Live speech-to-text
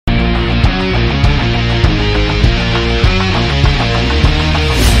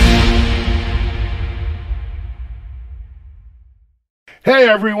Hey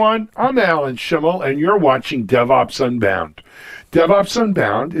everyone, I'm Alan Schimmel and you're watching DevOps Unbound. DevOps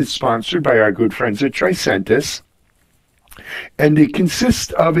Unbound is sponsored by our good friends at Tricentis, and it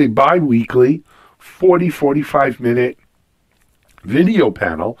consists of a bi-weekly 45 minute video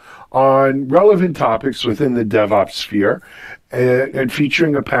panel on relevant topics within the DevOps sphere and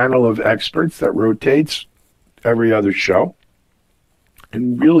featuring a panel of experts that rotates every other show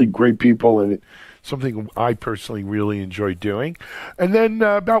and really great people, and something I personally really enjoy doing. And then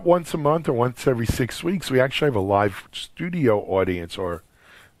about once a month or once every 6 weeks, we actually have a live studio audience, or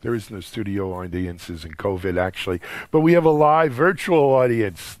there is no studio audiences in COVID actually, but we have a live virtual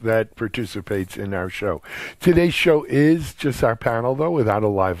audience that participates in our show. Today's show is just our panel though, without a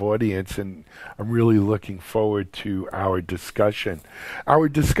live audience, and I'm really looking forward to our discussion. Our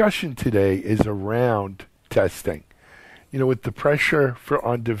discussion today is around testing. With the pressure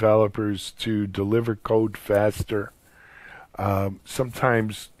on developers to deliver code faster,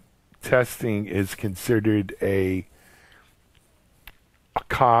 sometimes testing is considered a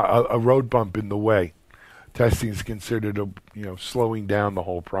road bump in the way. Testing is considered slowing down the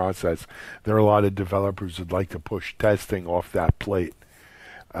whole process. There are a lot of developers who'd like to push testing off that plate.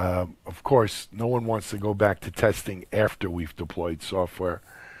 Of course, no one wants to go back to testing after we've deployed software,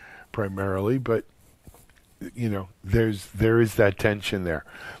 primarily, but there is that tension there.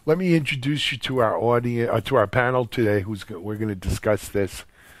 Let me introduce you to our audience, to our panel today. We're going to discuss this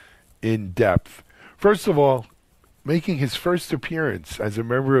in depth. First of all, making his first appearance as a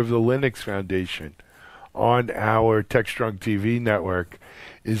member of the Linux Foundation on our TechStrong TV network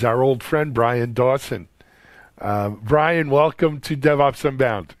is our old friend Brian Dawson. Brian, welcome to DevOps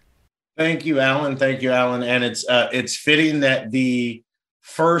Unbound. Thank you, Alan. Thank you, Alan. And it's fitting that the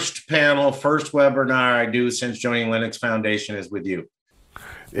first webinar I do since joining Linux Foundation is with you.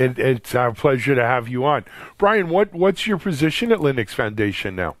 It's our pleasure to have you on. Brian, what's your position at Linux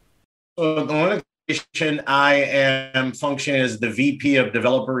Foundation now? So at the Linux Foundation, I am functioning as the VP of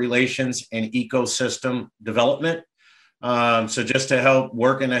Developer Relations and Ecosystem Development. So just to help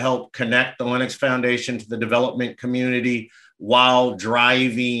connect the Linux Foundation to the development community while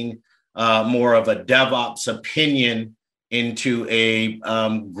driving more of a DevOps opinion into a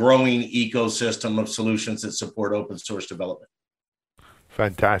growing ecosystem of solutions that support open source development.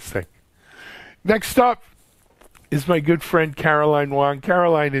 Fantastic. Next up is my good friend Caroline Wong.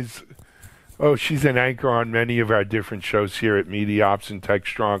 Caroline she's an anchor on many of our different shows here at MediaOps and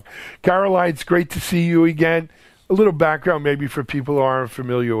TechStrong. Caroline, it's great to see you again. A little background maybe for people who aren't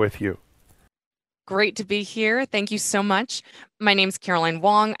familiar with you. Great to be here. Thank you so much. My name is Caroline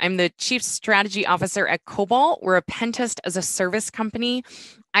Wong. I'm the Chief Strategy Officer at Cobalt. We're a pen test as a service company.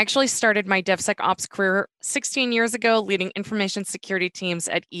 I actually started my DevSecOps career 16 years ago, leading information security teams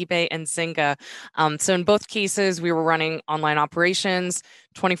at eBay and Zynga. So in both cases, we were running online operations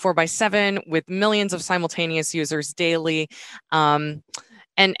 24/7 with millions of simultaneous users daily.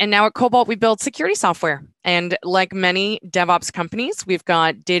 And now at Cobalt, we build security software. And like many DevOps companies, we've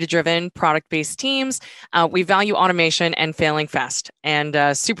got data-driven, product-based teams. We value automation and failing fast. And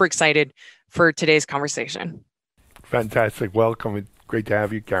super excited for today's conversation. Fantastic. Welcome. It's great to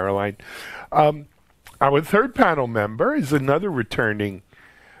have you, Caroline. Our third panel member is another returning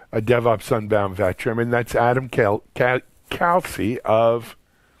DevOps Unbound veteran, and that's Adam Kelsey of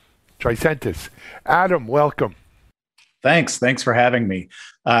Tricentis. Adam, welcome. Thanks for having me.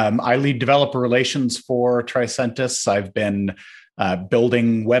 I lead developer relations for Tricentis. I've been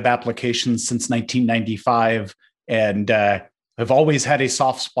building web applications since 1995, and have always had a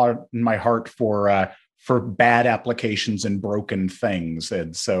soft spot in my heart for bad applications and broken things.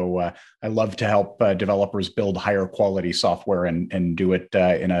 And so I love to help developers build higher quality software and do it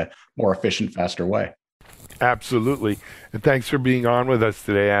in a more efficient, faster way. Absolutely. And thanks for being on with us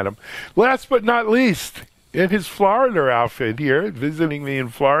today, Adam. Last but not least, in his Florida outfit here, visiting me in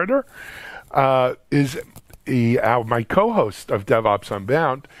Florida, is my co-host of DevOps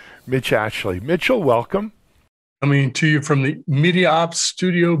Unbound, Mitch Ashley. Mitchell, welcome. Coming to you from the MediaOps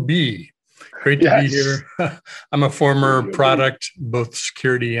Studio B. Great to be here. I'm a former product, both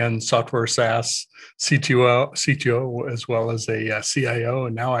security and software SaaS CTO, as well as a CIO,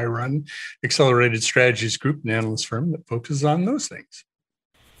 and now I run Accelerated Strategies Group, an analyst firm that focuses on those things.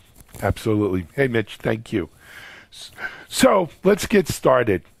 Absolutely. Hey, Mitch, thank you. So let's get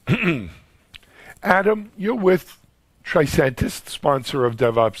started. Adam, you're with Tricentis, sponsor of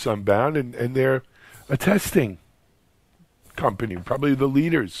DevOps Unbound, and they're a testing company, probably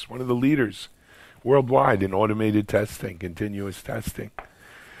one of the leaders worldwide in automated testing, continuous testing.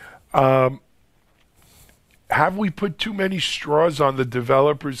 Have we put too many straws on the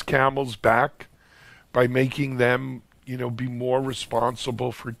developers' camel's back by making them be more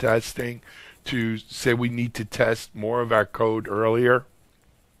responsible for testing, to say we need to test more of our code earlier?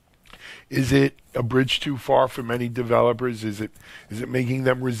 Is it a bridge too far for many developers? Is it making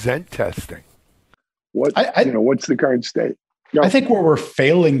them resent testing? What's the current state? I think where we're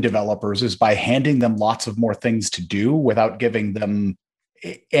failing developers is by handing them lots of more things to do without giving them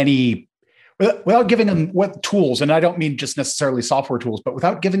without giving them what tools. And I don't mean just necessarily software tools, but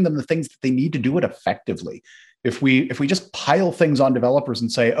without giving them the things that they need to do it effectively. If we just pile things on developers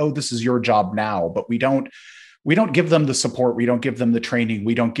and say, oh, this is your job now, but we don't give them the support, we don't give them the training,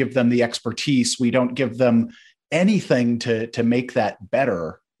 we don't give them the expertise, we don't give them anything to make that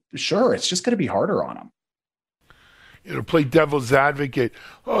better, sure, it's just going to be harder on them. Play devil's advocate.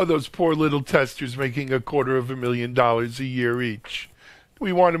 Oh, those poor little testers making $250,000 a year each.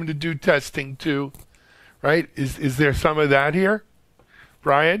 We want them to do testing too, right? Is there some of that here,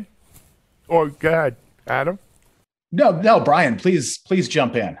 Brian? Or go ahead, Adam. No, Brian, please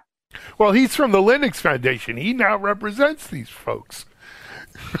jump in. Well, he's from the Linux Foundation. He now represents these folks.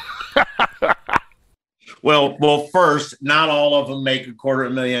 Well, first, not all of them make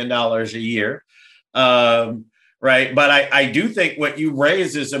 $250,000 a year. Right. But I do think what you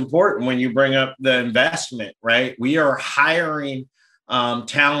raise is important when you bring up the investment, right? We are hiring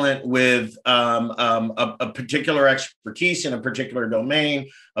talent with a particular expertise in a particular domain,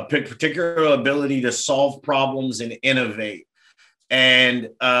 a particular ability to solve problems and innovate. And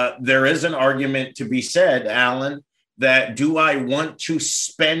there is an argument to be said, Alan, that do I want to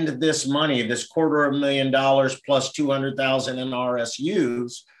spend this money, this $250,000 plus 200,000 in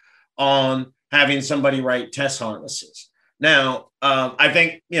RSUs on having somebody write test harnesses? Now, I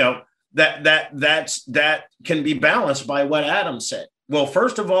think, that can be balanced by what Adam said. Well,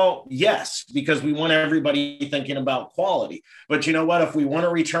 first of all, yes, because we want everybody thinking about quality. But you know what? If we want a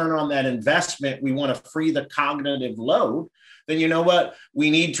return on that investment, we want to free the cognitive load, then you know what?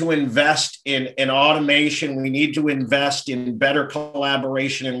 We need to invest in automation. We need to invest in better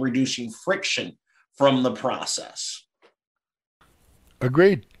collaboration and reducing friction from the process.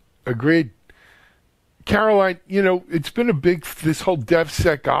 Agreed. Caroline, it's been this whole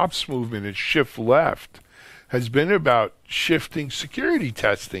DevSecOps movement and shift left has been about shifting security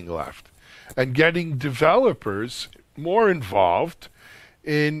testing left and getting developers more involved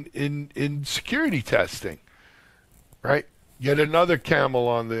in security testing, right? Yet another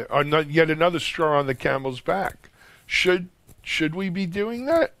yet another straw on the camel's back. Should we be doing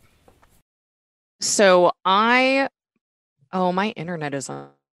that? So my internet is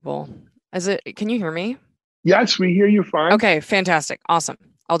unstable. Can you hear me? Yes, we hear you fine. Okay, fantastic. Awesome.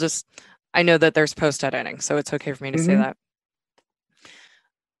 I know that there's post editing, so it's okay for me to say that.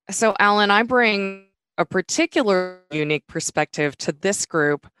 So Alan, I bring a particular unique perspective to this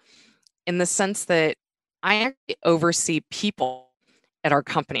group in the sense that I actually oversee people at our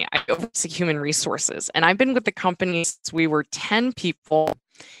company. I oversee human resources, and I've been with the company since we were 10 people,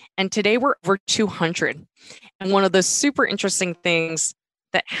 and today we're over 200. And one of the super interesting things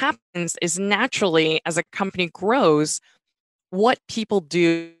that happens is naturally, as a company grows, what people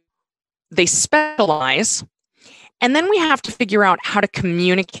do, they specialize, and then we have to figure out how to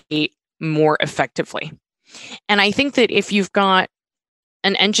communicate more effectively. And I think that if you've got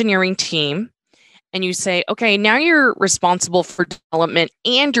an engineering team and you say, okay, now you're responsible for development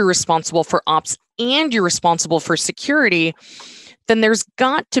and you're responsible for ops and you're responsible for security, then there's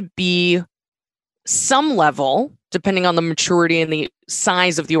got to be some level, depending on the maturity and the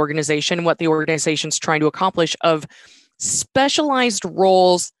size of the organization, what the organization's trying to accomplish, of specialized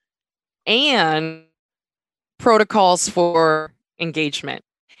roles and protocols for engagement.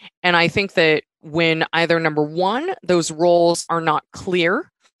 And I think that when either, number one, those roles are not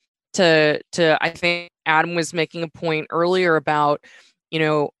clear, I think Adam was making a point earlier about,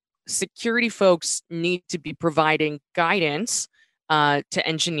 security folks need to be providing guidance to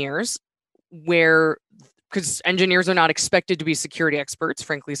engineers, because engineers are not expected to be security experts.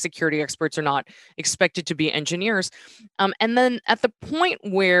 Frankly, security experts are not expected to be engineers. And then at the point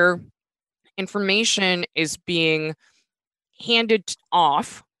where information is being handed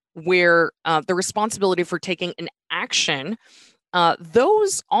off, where the responsibility for taking an action,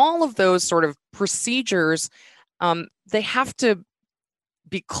 all of those sort of procedures, they have to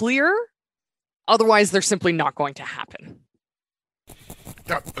be clear. Otherwise, they're simply not going to happen.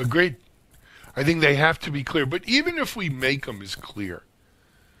 Yeah, agreed. I think they have to be clear. But even if we make them as clear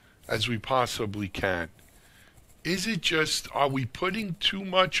as we possibly can, are we putting too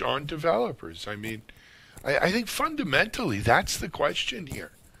much on developers? I mean, I think fundamentally that's the question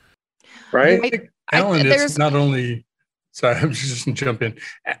here. Right? Alan, it's not only, sorry, I'm just going to jump in.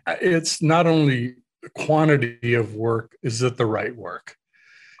 It's not only quantity of work, is it the right work?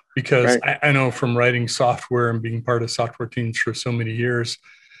 Because I know from writing software and being part of software teams for so many years,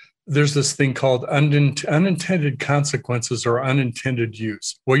 there's this thing called unintended consequences or unintended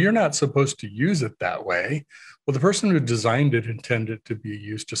use. Well, you're not supposed to use it that way. Well, the person who designed it intended it to be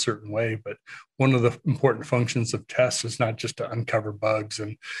used a certain way, but one of the important functions of tests is not just to uncover bugs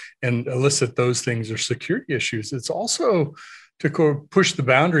and elicit those things or security issues. It's also to push the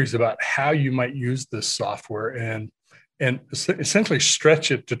boundaries about how you might use this software and essentially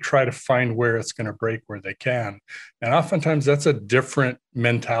stretch it to try to find where it's going to break where they can. And oftentimes that's a different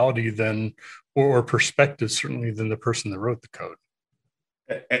mentality or perspective, certainly, than the person that wrote the code.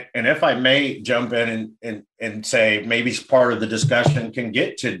 And if I may jump in and say maybe part of the discussion can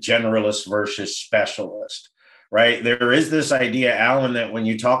get to generalist versus specialist, right? There is this idea, Alan, that when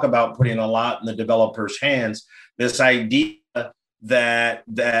you talk about putting a lot in the developer's hands, this idea that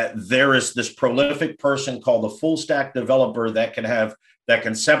there is this prolific person called the full stack developer that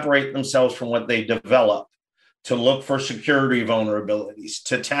can separate themselves from what they develop to look for security vulnerabilities,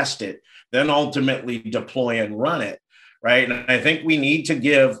 to test it, then ultimately deploy and run it, right? And I think we need to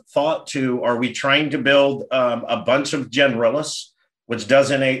give thought to, are we trying to build a bunch of generalists, which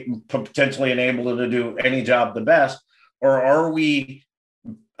doesn't potentially enable them to do any job the best, or are we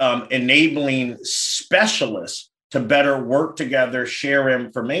enabling specialists to better work together, share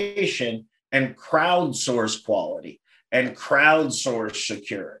information, and crowdsource quality and crowdsource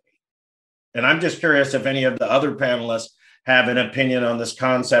security? And I'm just curious if any of the other panelists have an opinion on this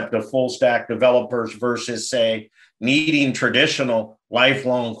concept of full stack developers versus, say, needing traditional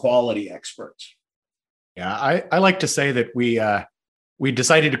lifelong quality experts. Yeah, I like to say that we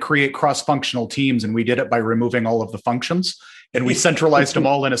decided to create cross-functional teams, and we did it by removing all of the functions, and we centralized them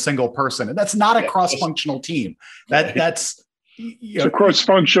all in a single person. And that's not a cross-functional team. That's it's a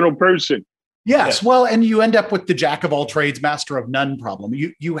cross-functional person. Yes. Well, and you end up with the jack of all trades, master of none problem.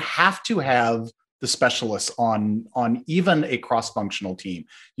 You have to have the specialists on even a cross-functional team.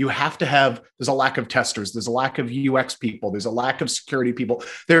 You have to have, there's a lack of testers, there's a lack of UX people, there's a lack of security people.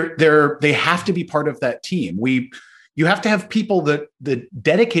 They have to be part of that team. You have to have people the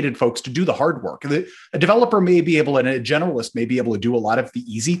dedicated folks to do the hard work. A developer may be able, and a generalist may be able to do a lot of the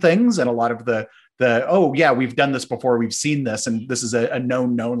easy things and a lot of the oh yeah, we've done this before, we've seen this, and this is a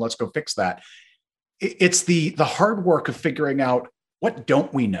known, let's go fix that. It's the hard work of figuring out what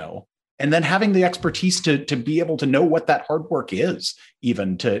don't we know, and then having the expertise to be able to know what that hard work is,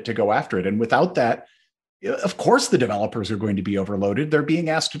 even to go after it. And without that, of course, the developers are going to be overloaded. They're being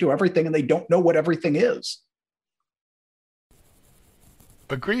asked to do everything, and they don't know what everything is.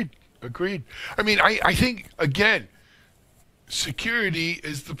 Agreed. I mean, I think, again, security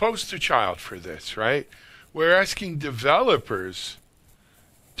is the poster child for this, right? We're asking developers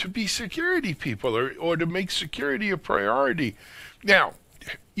to be security people or to make security a priority. Now,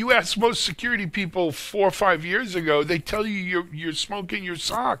 you ask most security people 4 or 5 years ago, they tell you you're smoking your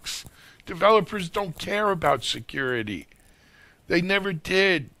socks. Developers don't care about security. They never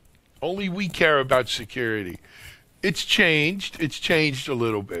did. Only we care about security. It's changed. It's changed a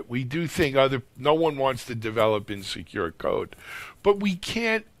little bit. We do think no one wants to develop insecure code, but we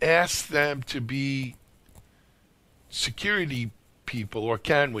can't ask them to be security people, or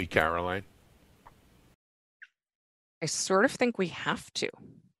can we, Caroline? I sort of think we have to.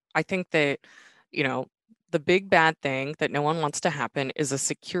 I think that, the big bad thing that no one wants to happen is a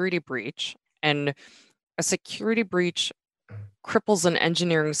security breach, and a security breach cripples an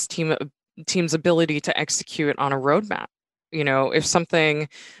engineering team's ability to execute on a roadmap. If something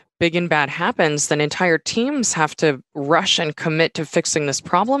big and bad happens, then entire teams have to rush and commit to fixing this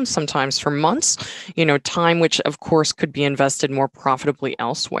problem, sometimes for months, time which of course could be invested more profitably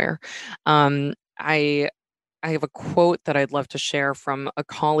elsewhere. I have a quote that I'd love to share from a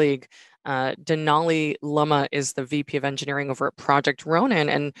colleague. Denali Lama is the VP of engineering over at Project Ronin,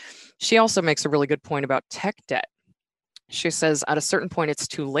 and she also makes a really good point about tech debt. She says, at a certain point, it's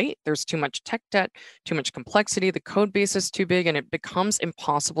too late. There's too much tech debt, too much complexity. The code base is too big, and it becomes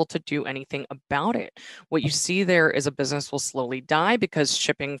impossible to do anything about it. What you see there is a business will slowly die because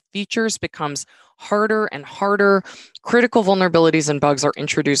shipping features becomes harder and harder. Critical vulnerabilities and bugs are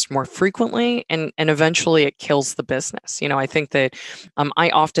introduced more frequently, and eventually it kills the business. I think that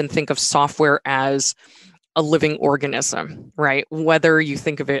I often think of software as a living organism, right? Whether you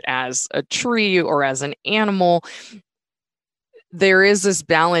think of it as a tree or as an animal, there is this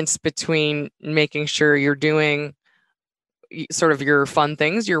balance between making sure you're doing sort of your fun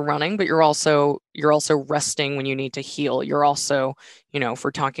things, you're running, but you're also resting when you need to heal. You're also, if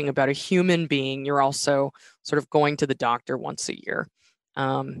we're talking about a human being, you're also sort of going to the doctor once a year.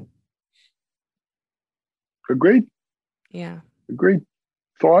 Agreed. Yeah. Agreed.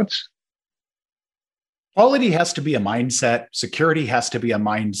 Thoughts? Quality has to be a mindset. Security has to be a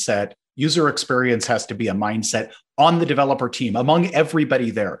mindset. User experience has to be a mindset on the developer team, among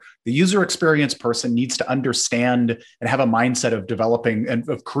everybody there. The user experience person needs to understand and have a mindset of developing and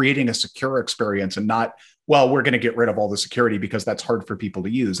of creating a secure experience, and not, well, we're going to get rid of all the security because that's hard for people to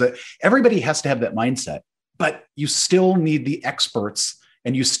use. Everybody has to have that mindset, but you still need the experts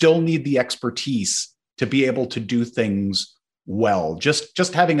and you still need the expertise to be able to do things well.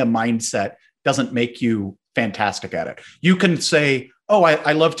 Just having a mindset doesn't make you fantastic at it. You can say, oh,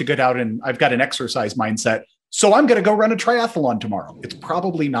 I love to get out and I've got an exercise mindset, so I'm going to go run a triathlon tomorrow. It's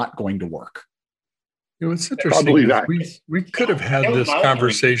probably not going to work. It's interesting. We could have had this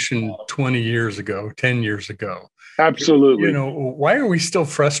conversation 20 years ago, 10 years ago. Absolutely. Why are we still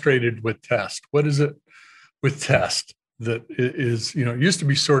frustrated with test? What is it with test that is, it used to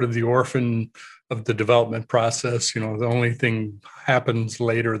be sort of the orphan of the development process? The only thing happens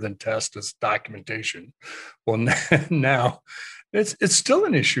later than test is documentation. Well, now it's still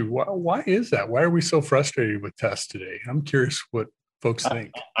an issue. Why is that? Why are we so frustrated with tests today? I'm curious what folks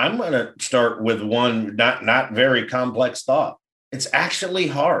think. I'm going to start with one not very complex thought. It's actually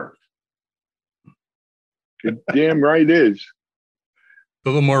hard. It damn right is. A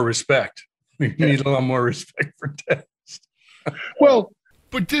little more respect. We need a little more respect for test. Well,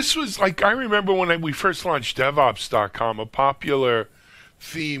 but this was like, I remember when we first launched DevOps.com, a popular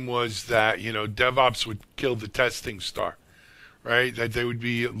theme was that, DevOps would kill the testing star, right? That there would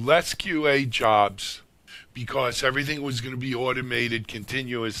be less QA jobs because everything was going to be automated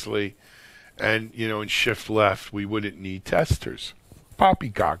continuously. And, in shift left, we wouldn't need testers.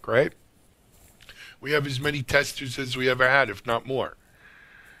 Poppycock, right? We have as many testers as we ever had, if not more.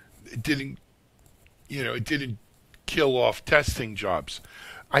 It didn't kill off testing jobs.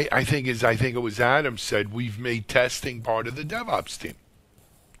 I think it was Adam said, we've made testing part of the DevOps team.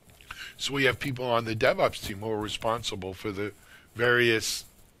 So we have people on the DevOps team who are responsible for the various,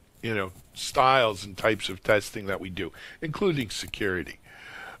 styles and types of testing that we do, including security.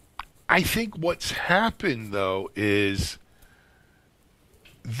 I think what's happened, though, is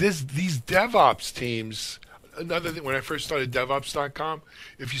these DevOps teams. Another thing, when I first started DevOps.com,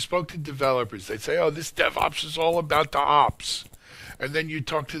 if you spoke to developers, they'd say, oh, this DevOps is all about the ops. And then you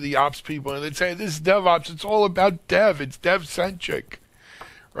talk to the ops people, and they'd say, this DevOps, it's all about dev. It's dev-centric,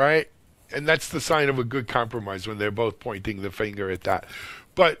 right? And that's the sign of a good compromise when they're both pointing the finger at that.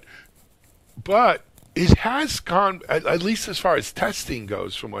 But it has gone, at least as far as testing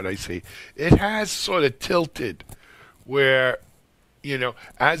goes, from what I see, it has sort of tilted where,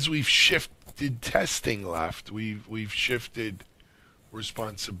 as we've shifted testing left, we've shifted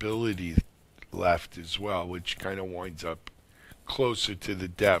responsibility left as well, which kind of winds up closer to the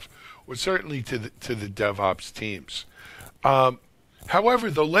dev, or certainly to the DevOps teams. However,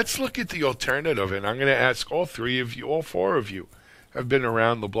 though, let's look at the alternative, and I'm going to ask all four of you have been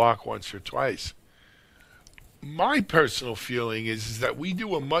around the block once or twice. My personal feeling is that we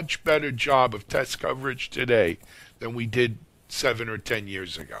do a much better job of test coverage today than we did 7 or 10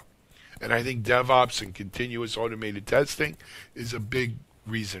 years ago. And I think DevOps and continuous automated testing is a big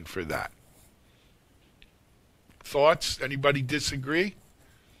reason for that. Thoughts? Anybody disagree?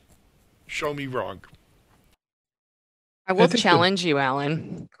 Show me wrong. I will challenge you,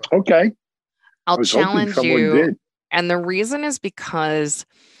 Alan. Okay. I'll challenge you. Did. And the reason is because,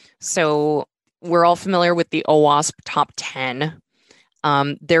 so we're all familiar with the OWASP top 10.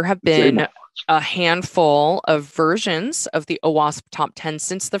 There have been a handful of versions of the OWASP top 10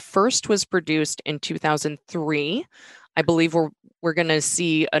 since the first was produced in 2003. I believe we're going to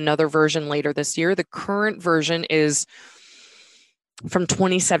see another version later this year. The current version is from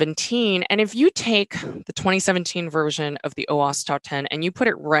 2017. And if you take the 2017 version of the OWASP top 10 and you put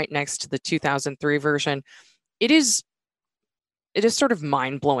it right next to the 2003 version, it is sort of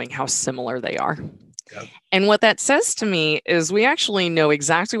mind-blowing how similar they are. Yep. And what that says to me is we actually know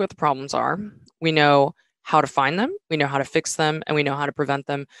exactly what the problems are. We know how to find them, we know how to fix them, and we know how to prevent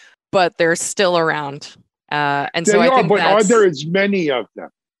them, but they're still around. And so I think but are there as many of them?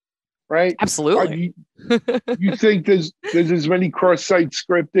 Right? Absolutely. You think there's as many cross-site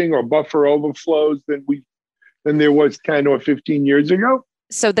scripting or buffer overflows than there was 10 or 15 years ago?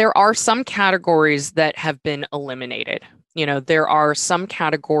 So there are some categories that have been eliminated. There are some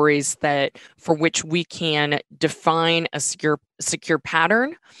categories that for which we can define a secure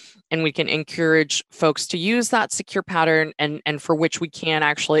pattern, and we can encourage folks to use that secure pattern, and for which we can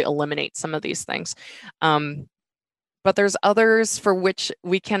actually eliminate some of these things. But there's others for which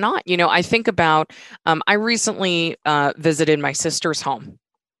we cannot. I think about, I recently visited my sister's home,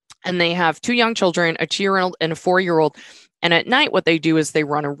 And they have 2 young children, a 2-year-old and a 4-year-old. And at night, what they do is they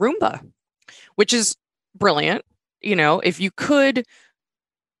run a Roomba, which is brilliant. You know, if you could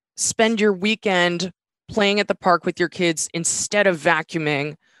spend your weekend playing at the park with your kids instead of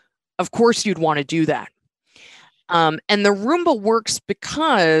vacuuming, of course you'd want to do that. And the Roomba works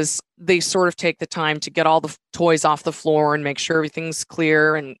because they sort of take the time to get all the toys off the floor and make sure everything's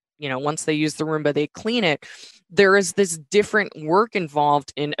clear. And, you know, once they use the Roomba, they clean it. There is this different work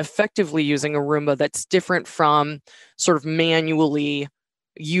involved in effectively using a Roomba that's different from sort of manually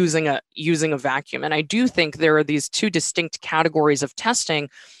using a vacuum. And I do think there are these 2 distinct categories of testing.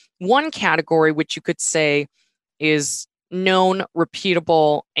 One category, which you could say is known,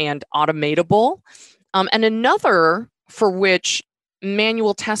 repeatable, and automatable. And another for which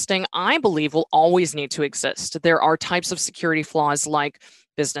manual testing, I believe, will always need to exist. There are types of security flaws like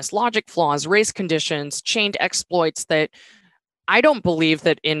business logic flaws, race conditions, chained exploits that I don't believe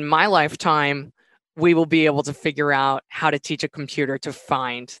that in my lifetime we will be able to figure out how to teach a computer to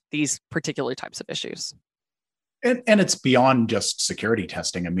find these particular types of issues. And it's beyond just security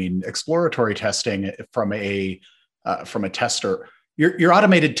testing. I mean, exploratory testing from a tester, your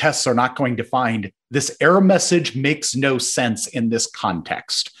automated tests are not going to find this error message makes no sense in this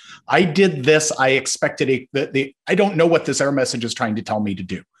context. I did this. I expected I don't know what this error message is trying to tell me to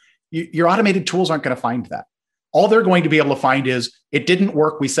do. Your automated tools aren't going to find that. All they're going to be able to find is it didn't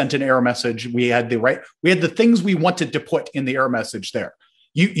work. We sent an error message. We had the things we wanted to put in the error message there.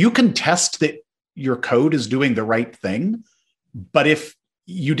 You can test that your code is doing the right thing, but if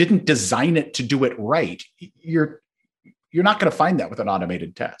you didn't design it to do it right, you're not going to find that with an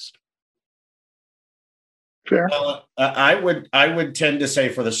automated test. Fair. Well, I would tend to say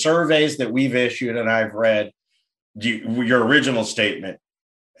for the surveys that we've issued and I've read, your original statement,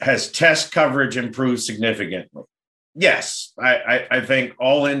 has test coverage improved significantly? Yes, I think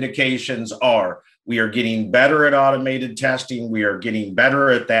all indications are we are getting better at automated testing. We are getting better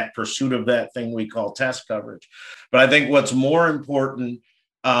at that pursuit of that thing we call test coverage. But I think what's more important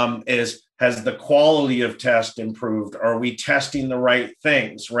is, has the quality of test improved? Are we testing the right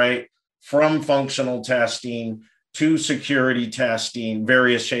things, right? From functional testing to security testing,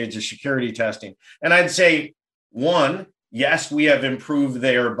 various shades of security testing. And I'd say, one, yes, we have improved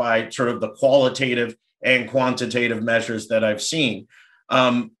there by sort of the qualitative and quantitative measures that I've seen.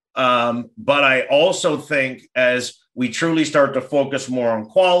 But I also think as we truly start to focus more on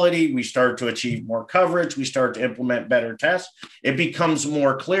quality, we start to achieve more coverage, we start to implement better tests, it becomes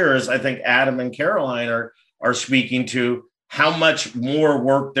more clear, as I think Adam and Caroline are speaking to, how much more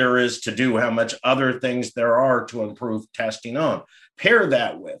work there is to do, how much other things there are to improve testing on. Pair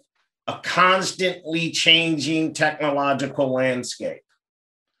that with a constantly changing technological landscape,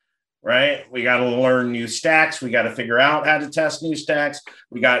 right? We got to learn new stacks. We got to figure out how to test new stacks.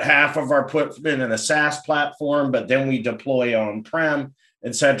 We got half of our footprint in a SaaS platform, but then we deploy on-prem,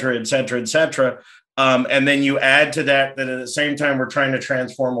 et cetera, et cetera, et cetera. And then you add to that at the same time, we're trying to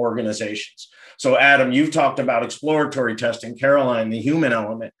transform organizations. So Adam, you've talked about exploratory testing, Caroline, the human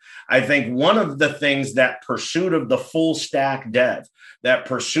element. I think one of the things that pursuit of the full stack dev, that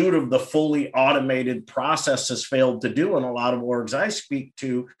pursuit of the fully automated process has failed to do in a lot of orgs I speak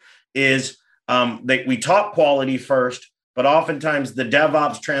to is that we talk quality first, but oftentimes the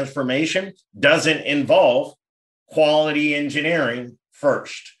DevOps transformation doesn't involve quality engineering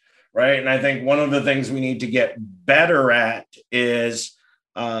first, right? And I think one of the things we need to get better at is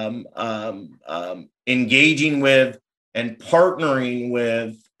engaging with and partnering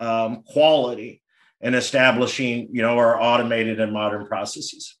with quality and establishing, our automated and modern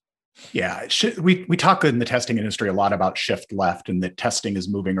processes. Yeah, we talk in the testing industry a lot about shift left and that testing is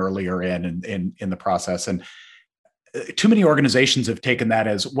moving earlier in the process. And too many organizations have taken that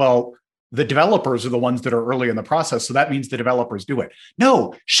as, well, the developers are the ones that are early in the process, so that means the developers do it.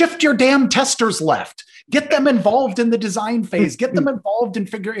 No, shift your damn testers left. Get them involved in the design phase. Get them involved in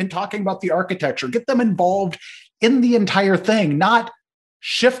talking about the architecture. Get them involved in the entire thing, not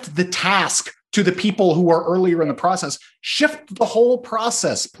shift the task to the people who are earlier in the process. Shift the whole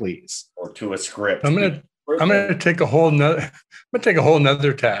process, please. Or to a script. I'm gonna take a whole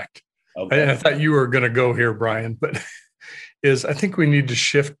nother tact. Okay. I thought you were gonna go here, Brian, but I think we need to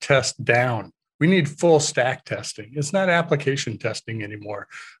shift test down. We need full stack testing. It's not application testing anymore.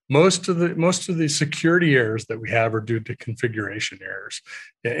 most of the security errors that we have are due to configuration errors.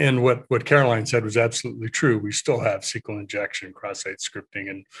 And what Caroline said was absolutely true. We still have SQL injection, cross-site scripting,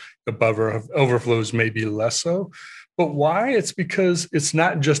 and the buffer overflows may be less so. But why? It's because it's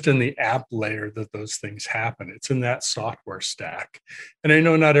not just in the app layer that those things happen. It's in that software stack. And I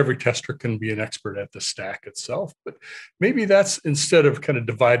know not every tester can be an expert at the stack itself, but maybe that's, instead of kind of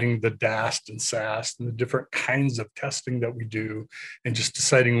dividing the DAST and SAST and the different kinds of testing that we do and just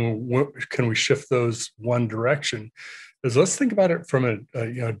deciding what can we shift those one direction, is let's think about it from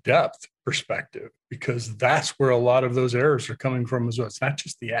a depth perspective, because that's where a lot of those errors are coming from as well. It's not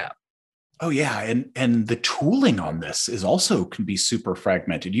just the app. Oh yeah, and the tooling on this is also can be super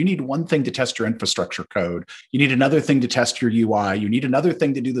fragmented. You need one thing to test your infrastructure code. You need another thing to test your UI. You need another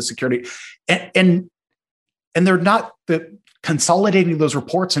thing to do the security, and they're not consolidating those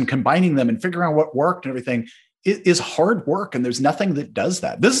reports and combining them and figuring out what worked and everything is hard work. And there's nothing that does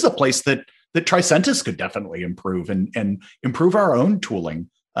that. This is a place that Tricentis could definitely improve and improve our own tooling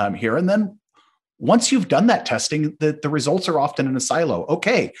here. And then once you've done that testing, the results are often in a silo.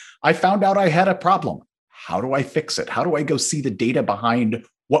 Okay, I found out I had a problem. How do I fix it? How do I go see the data behind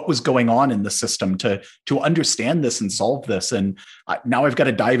what was going on in the system to understand this and solve this? And now I've got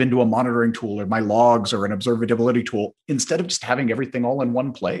to dive into a monitoring tool or my logs or an observability tool instead of just having everything all in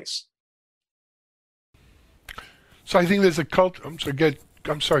one place. So I think there's a culture.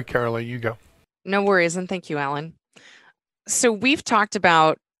 I'm sorry, Caroline, you go. No worries, and thank you, Alan. So we've talked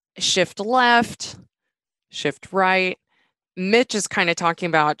about shift left, shift right. Mitch is kind of talking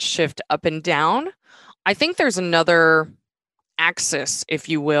about shift up and down. I think there's another axis, if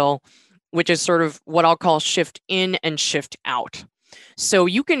you will, which is sort of what I'll call shift in and shift out. So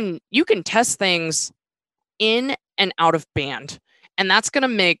you can test things in and out of band, and that's going to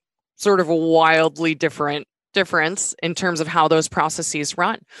make sort of a wildly difference in terms of how those processes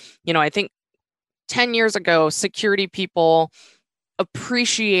run. I think 10 years ago, security people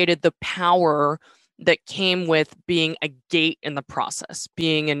appreciated the power that came with being a gate in the process,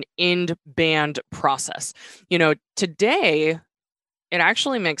 being an end band process. Today, it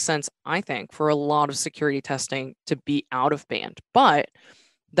actually makes sense, I think, for a lot of security testing to be out of band, but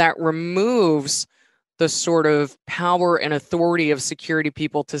that removes the sort of power and authority of security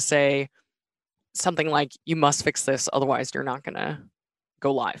people to say something like, you must fix this, otherwise you're not going to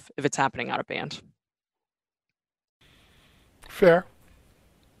go live if it's happening out of band. Fair.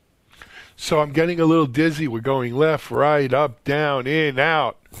 So I'm getting a little dizzy. We're going left, right, up, down, in,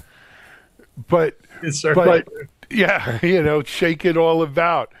 out. But yeah, shake it all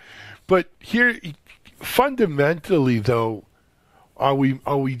about. But here, fundamentally, though, are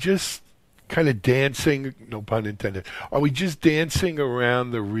we just kind of dancing? No pun intended. Are we just dancing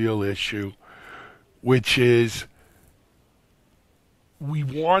around the real issue, which is we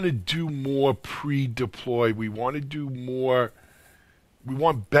want to do more pre-deploy. We want to do more. We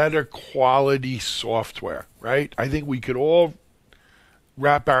want better quality software, right? I think we could all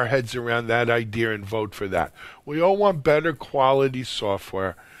wrap our heads around that idea and vote for that. We all want better quality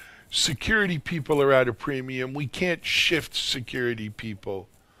software. Security people are at a premium. We can't shift security people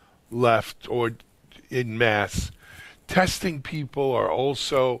left or in mass. Testing people are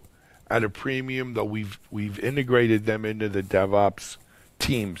also at a premium, though we've integrated them into the DevOps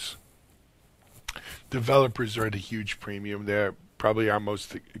teams. Developers are at a huge premium. They're probably our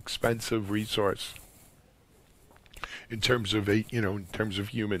most expensive resource in terms of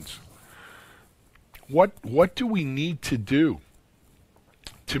humans. What do we need to do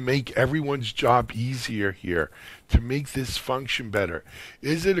to make everyone's job easier here, to make this function better?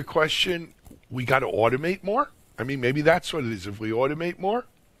 Is it a question we got to automate more? I mean, maybe that's what it is. If we automate more,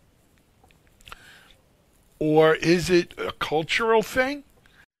 or is it a cultural thing?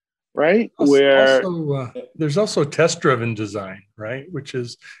 Right? There's also test-driven design, right? Which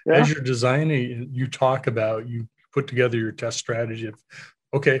is, as you're designing, you talk about, you put together your test strategy of,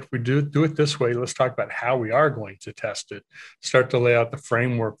 okay, if we do it this way, let's talk about how we are going to test it. Start to lay out the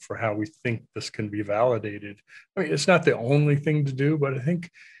framework for how we think this can be validated. I mean, it's not the only thing to do, but I think,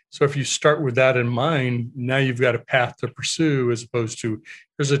 so if you start with that in mind, now you've got a path to pursue, as opposed to,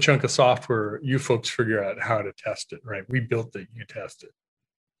 here's a chunk of software, you folks figure out how to test it, right? We built it, you test it.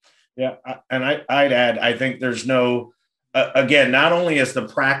 Yeah, and I'd add, I think there's no, again, not only is the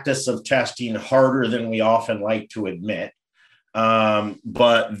practice of testing harder than we often like to admit,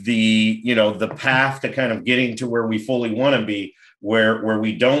 but the path to kind of getting to where we fully want to be, where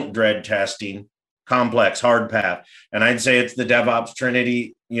we don't dread testing, complex, hard path. And I'd say it's the DevOps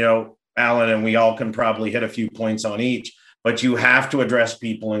Trinity, Alan, and we all can probably hit a few points on each, but you have to address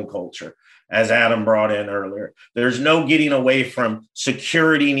people and culture. as Adam brought in earlier. There's no getting away from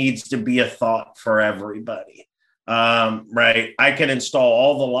security needs to be a thought for everybody. Right. I can install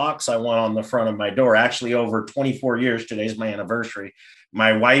all the locks I want on the front of my door. Actually, over 24 years, today's my anniversary.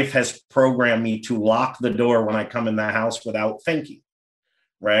 My wife has programmed me to lock the door when I come in the house without thinking.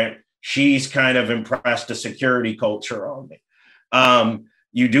 Right. She's kind of impressed a security culture on me.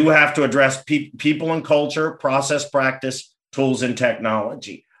 You do have to address people and culture, process, practice, tools, and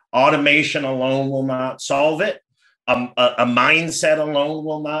technology. Automation alone will not solve it. A mindset alone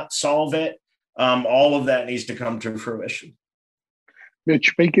will not solve it. All of that needs to come to fruition.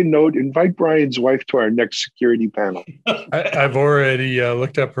 Mitch, make a note. Invite Brian's wife to our next security panel. I've already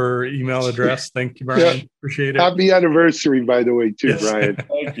looked up her email address. Thank you, Brian. Yeah. Appreciate it. Happy anniversary, by the way, too, Yes. Brian.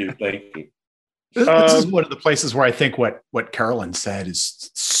 Thank you. Thank you. This is one of the places where I think what Carolyn said is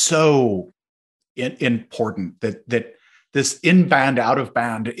so important, that this inbound, out of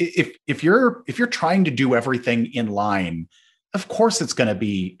bound. If you're trying to do everything in line, of course it's going to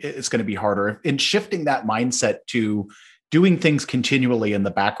be harder. In shifting that mindset to doing things continually in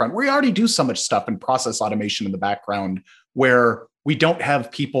the background, we already do so much stuff in process automation in the background where we don't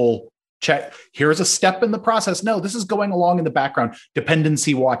have people check, here's a step in the process. No, this is going along in the background,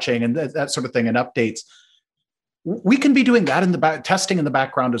 dependency watching and that sort of thing, and updates. We can be doing that in the testing in the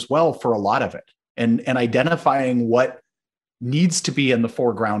background as well for a lot of it, and identifying what needs to be in the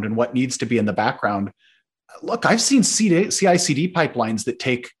foreground and what needs to be in the background. Look, I've seen CI/CD pipelines that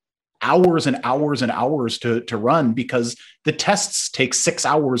take hours and hours and hours to run because the tests take 6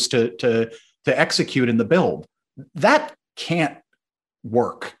 hours to execute in the build. That can't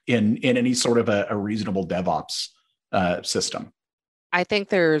work in any sort of a reasonable DevOps system. I think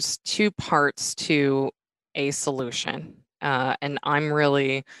there's two parts to a solution. And I'm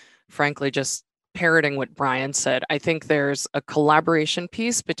really, frankly, just parroting what Brian said. I think there's a collaboration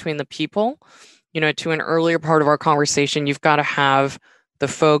piece between the people. To an earlier part of our conversation, you've got to have the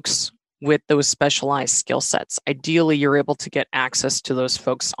folks with those specialized skill sets. Ideally, you're able to get access to those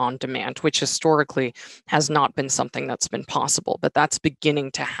folks on demand, which historically has not been something that's been possible, but that's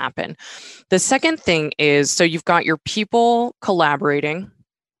beginning to happen. The second thing is, so you've got your people collaborating.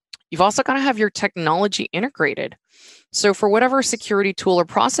 You've also got to have your technology integrated. So for whatever security tool or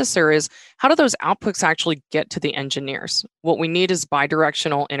processor is, how do those outputs actually get to the engineers? What we need is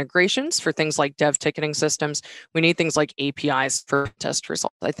bidirectional integrations for things like dev ticketing systems. We need things like APIs for test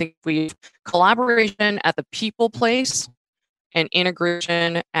results. I think we collaboration at the people place and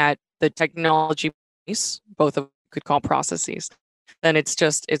integration at the technology place, both of could call processes. Then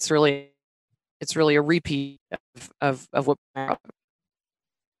it's really a repeat of what.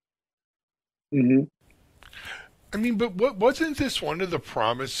 Mm-hmm. I mean, but wasn't this one of the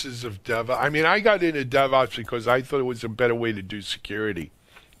promises of DevOps? I mean, I got into DevOps because I thought it was a better way to do security,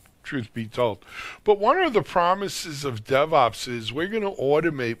 truth be told. But one of the promises of DevOps is we're going to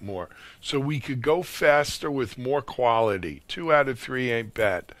automate more so we could go faster with more quality. 2 out of 3 ain't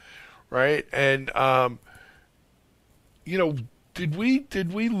bad, right? And, did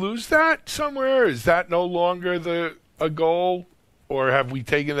we lose that somewhere? Is that no longer a goal? Or have we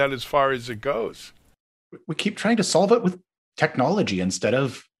taken that as far as it goes? We keep trying to solve it with technology instead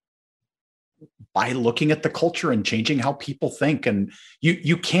of by looking at the culture and changing how people think. And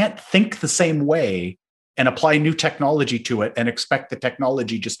you can't think the same way and apply new technology to it and expect the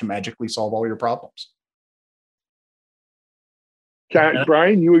technology just to magically solve all your problems.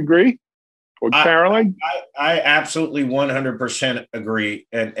 Brian, you agree? Or Caroline? I absolutely 100% agree.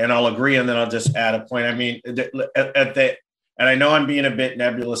 And I'll agree, and then I'll just add a point. I mean, and I know I'm being a bit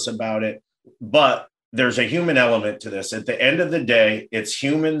nebulous about it, but there's a human element to this. At the end of the day, it's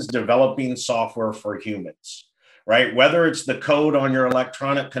humans developing software for humans, right? Whether it's the code on your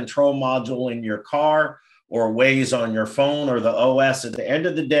electronic control module in your car or Waze on your phone or the OS, at the end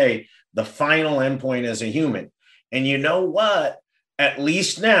of the day, the final endpoint is a human. And you know what? At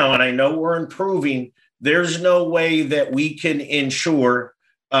least now, and I know we're improving, there's no way that we can ensure,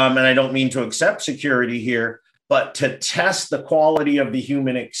 and I don't mean to accept security here, but to test the quality of the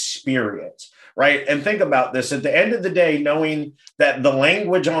human experience. Right. And think about this. At the end of the day, knowing that the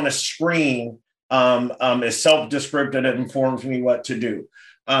language on a screen is self-descriptive, it informs me what to do.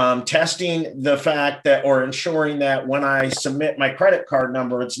 Testing the fact that, or ensuring that when I submit my credit card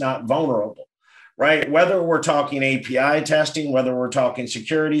number, it's not vulnerable. Right. Whether we're talking API testing, whether we're talking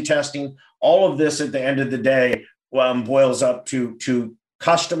security testing, all of this at the end of the day boils up to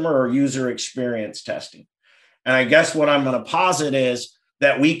customer or user experience testing. And I guess what I'm going to posit is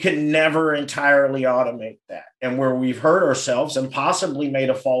that we can never entirely automate that. And where we've hurt ourselves and possibly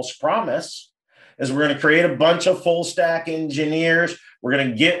made a false promise is we're going to create a bunch of full stack engineers. We're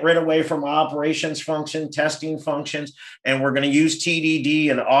going to get rid away from operations function, testing functions, and we're going to use TDD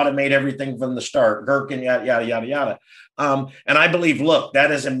and automate everything from the start, Gherkin, yada, yada, yada, yada. And I believe, look,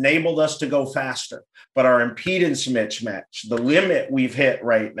 that has enabled us to go faster, but our impedance mismatch, the limit we've hit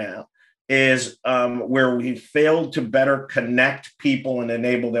right now, is where we failed to better connect people and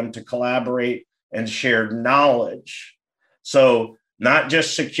enable them to collaborate and share knowledge. So not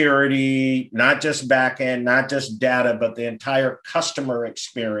just security, not just backend, not just data, but the entire customer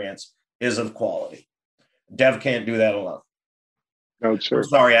experience is of quality. Dev can't do that alone. No, sir. I'm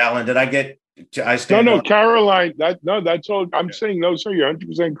sorry, Alan. Did I get? No, Caroline. That's all. I'm saying no, sir. You're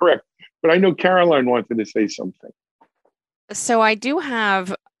 100% correct. But I know Caroline wanted to say something. So I do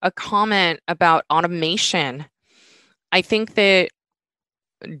have a comment about automation. I think that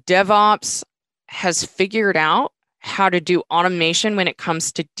DevOps has figured out how to do automation when it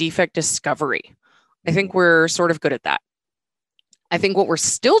comes to defect discovery. I think we're sort of good at that. I think what we're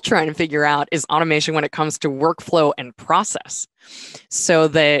still trying to figure out is automation when it comes to workflow and process, so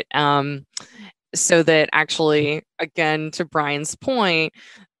that actually, again, to Brian's point,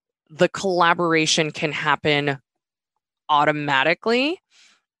 the collaboration can happen automatically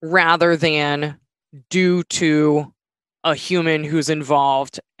rather than due to a human who's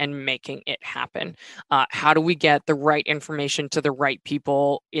involved and making it happen. How do we get the right information to the right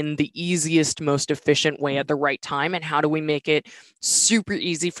people in the easiest, most efficient way at the right time? And how do we make it super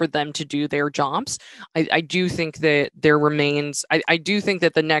easy for them to do their jobs? I do think that there remains, I do think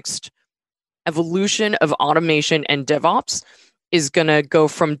that the next evolution of automation and DevOps is going to go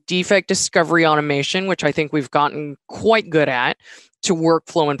from defect discovery automation, which I think we've gotten quite good at, to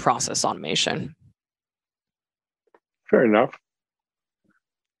workflow and process automation. Fair enough.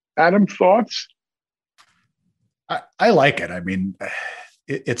 Adam, thoughts? I like it. I mean,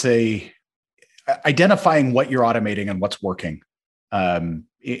 it's identifying what you're automating and what's working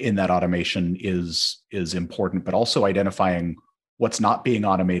in that automation is important, but also identifying what's not being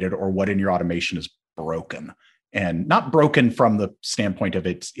automated or what in your automation is broken. And not broken from the standpoint of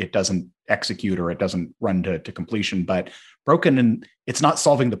it doesn't execute or it doesn't run to completion, but broken and it's not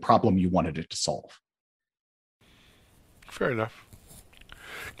solving the problem you wanted it to solve. Fair enough.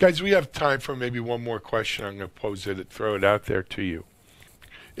 Guys, we have time for maybe one more question. I'm going to pose it, throw it out there to you.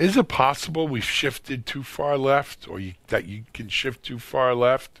 Is it possible we've shifted too far left, or that you can shift too far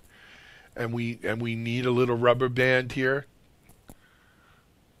left, and we need a little rubber band here?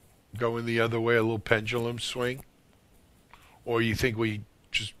 Going the other way, a little pendulum swing? Or you think we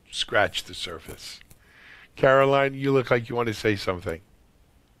just scratched the surface? Caroline, you look like you want to say something.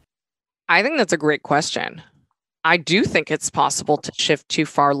 I think that's a great question. I do think it's possible to shift too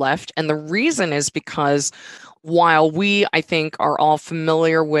far left. And the reason is because while we, I think, are all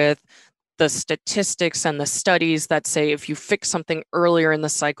familiar with the statistics and the studies that say if you fix something earlier in the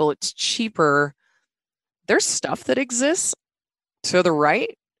cycle, it's cheaper, there's stuff that exists to the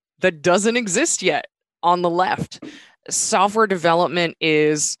right that doesn't exist yet on the left. Software development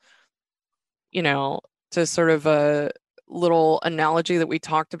is, to sort of a little analogy that we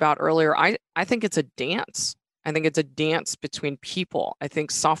talked about earlier, I think it's a dance. I think it's a dance between people. I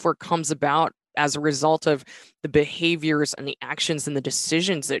think software comes about as a result of the behaviors and the actions and the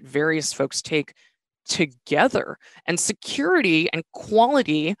decisions that various folks take together. And security and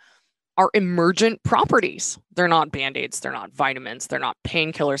quality are emergent properties. They're not band-aids, they're not vitamins, they're not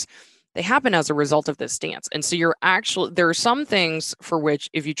painkillers. They happen as a result of this dance. And so there are some things for which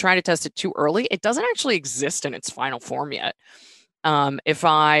if you try to test it too early, it doesn't actually exist in its final form yet. If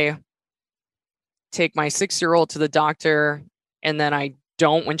I take my 6-year-old to the doctor and then I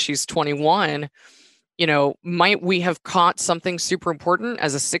don't when she's 21, might we have caught something super important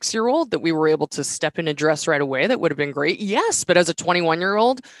as a 6-year-old that we were able to step in and address right away? That would have been great. Yes. But as a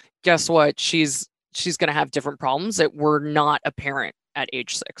 21-year-old, guess what? She's going to have different problems that were not apparent at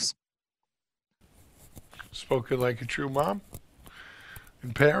age 6. Spoken like a true mom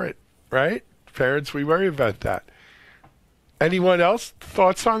and parent, right? Parents, we worry about that. Anyone else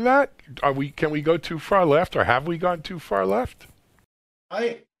thoughts on that? Can we go too far left, or have we gone too far left?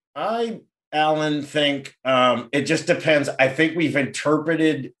 I Alan, think it just depends. I think we've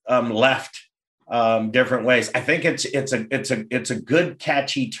interpreted left different ways. I think it's a good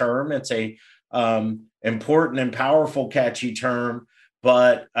catchy term. It's a important and powerful catchy term,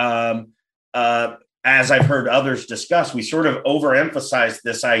 but as I've heard others discuss, we sort of overemphasize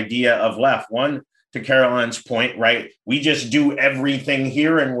this idea of left. One, to Caroline's point, right? We just do everything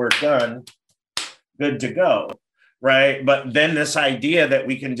here and we're done, good to go, right? But then this idea that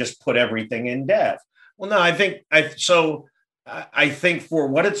we can just put everything in dev. Well, no, I think for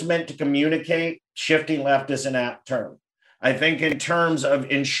what it's meant to communicate, shifting left is an apt term. I think in terms of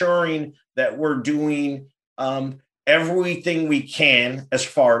ensuring that we're doing everything we can as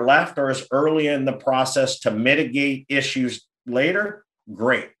far left or as early in the process to mitigate issues later,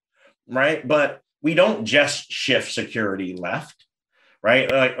 great, right? But we don't just shift security left,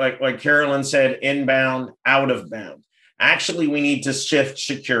 right? Like Carolyn said, inbound, out of bound. Actually, we need to shift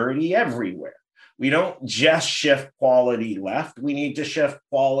security everywhere. We don't just shift quality left. We need to shift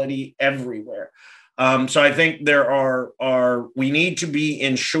quality everywhere. So I think we need to be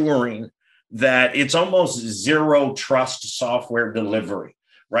ensuring that it's almost zero trust software delivery,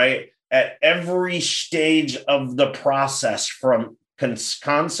 right? At every stage of the process, from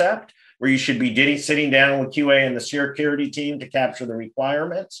concept, where you should be sitting down with QA and the security team to capture the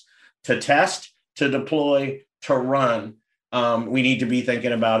requirements, to test, to deploy, to run. We need to be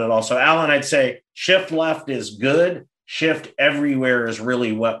thinking about it also. Alan, I'd say shift left is good. Shift everywhere is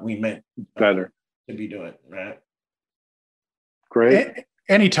really what we meant better to be doing, right? Great.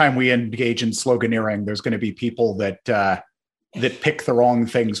 Anytime we engage in sloganeering, there's going to be people that pick the wrong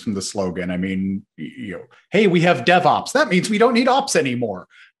things from the slogan. I mean, hey, we have DevOps. That means we don't need ops anymore.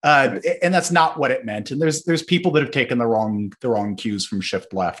 And that's not what it meant. And there's people that have taken the wrong cues from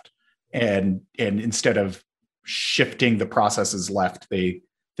shift left, and instead of shifting the processes left, they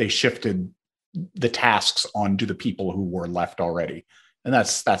shifted the tasks onto the people who were left already, and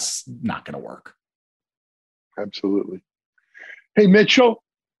that's not going to work. Absolutely. Hey, Mitchell,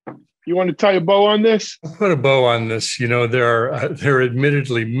 you want to tie a bow on this? I'll put a bow on this. There are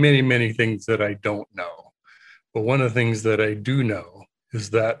admittedly many things that I don't know, but one of the things that I do know is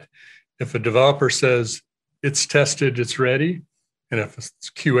that if a developer says it's tested, it's ready, and if a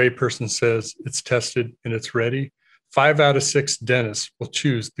QA person says it's tested and it's ready, 5 out of 6 dentists will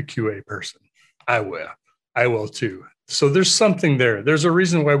choose the QA person. I will too. So there's something there. There's a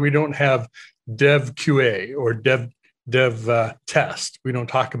reason why we don't have dev QA or dev test. We don't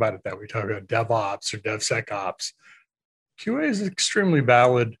talk about it that way. We talk about DevOps or DevSecOps. QA is extremely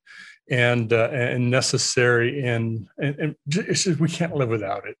valid and necessary, and it's just, we can't live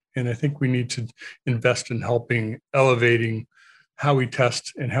without it. And I think we need to invest in elevating how we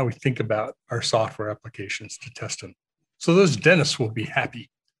test and how we think about our software applications to test them. So those dentists will be happy.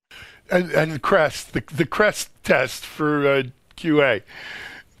 And CREST, the CREST test for QA.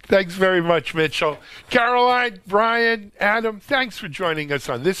 Thanks very much, Mitchell. Caroline, Brian, Adam, thanks for joining us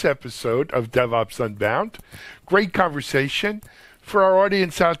on this episode of DevOps Unbound. Great conversation. For our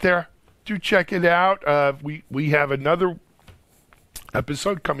audience out there, do check it out. We have another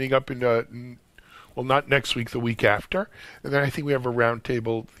episode coming up well, not next week, the week after. And then I think we have a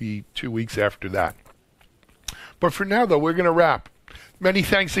roundtable the 2 weeks after that. But for now, though, we're going to wrap. Many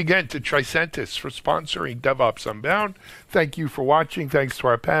thanks again to Tricentis for sponsoring DevOps Unbound. Thank you for watching. Thanks to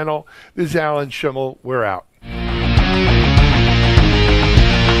our panel. This is Alan Schimmel. We're out.